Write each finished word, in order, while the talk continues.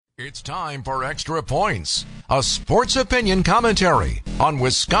It's time for Extra Points, a sports opinion commentary on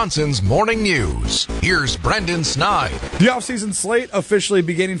Wisconsin's morning news. Here's Brendan Snide. The offseason slate officially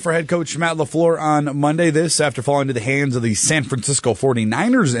beginning for head coach Matt LaFleur on Monday. This after falling to the hands of the San Francisco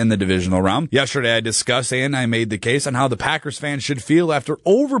 49ers in the divisional round. Yesterday I discussed and I made the case on how the Packers fans should feel after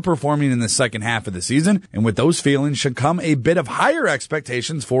overperforming in the second half of the season. And with those feelings should come a bit of higher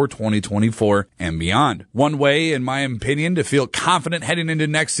expectations for 2024 and beyond. One way, in my opinion, to feel confident heading into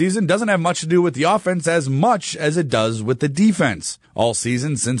next season doesn't have much to do with the offense as much as it does with the defense. All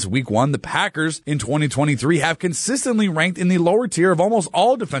season since week one, the Packers in 2023 have consistently ranked in the lower tier of almost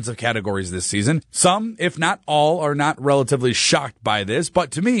all defensive categories this season. Some, if not all, are not relatively shocked by this, but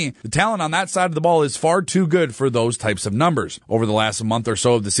to me, the talent on that side of the ball is far too good for those types of numbers. Over the last month or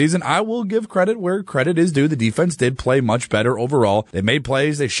so of the season, I will give credit where credit is due. The defense did play much better overall. They made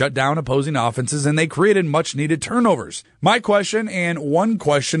plays, they shut down opposing offenses, and they created much needed turnovers. My question, and one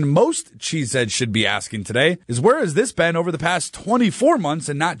question most cheeseheads should be asking today, is where has this been over the past 24 months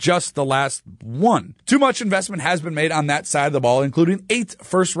and not just the last one? Too much investment has been made on that side of the ball, including 8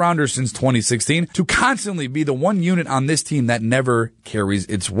 first-rounders since 2016, to constantly be the one unit on this team that never carries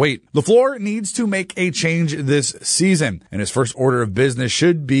its weight. LaFleur needs to make a change this season, and his first order of business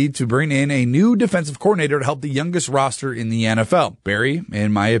should be to bring in a new defensive coordinator to help the youngest roster in the NFL. Barry,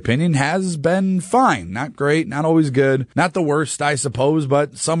 in my opinion, has been fine. Not great, not always good, not the worst, I suppose,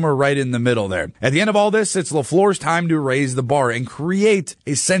 but somewhere right in the middle there. At the end of all this, it's LaFleur's time to raise the bar and create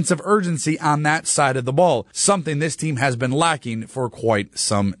a sense of urgency on that side of the ball, something this team has been lacking for quite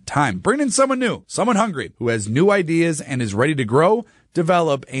some time. Bring in someone new, someone hungry, who has new ideas and is ready to grow,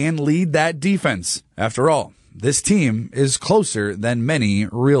 develop, and lead that defense. After all, this team is closer than many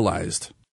realized.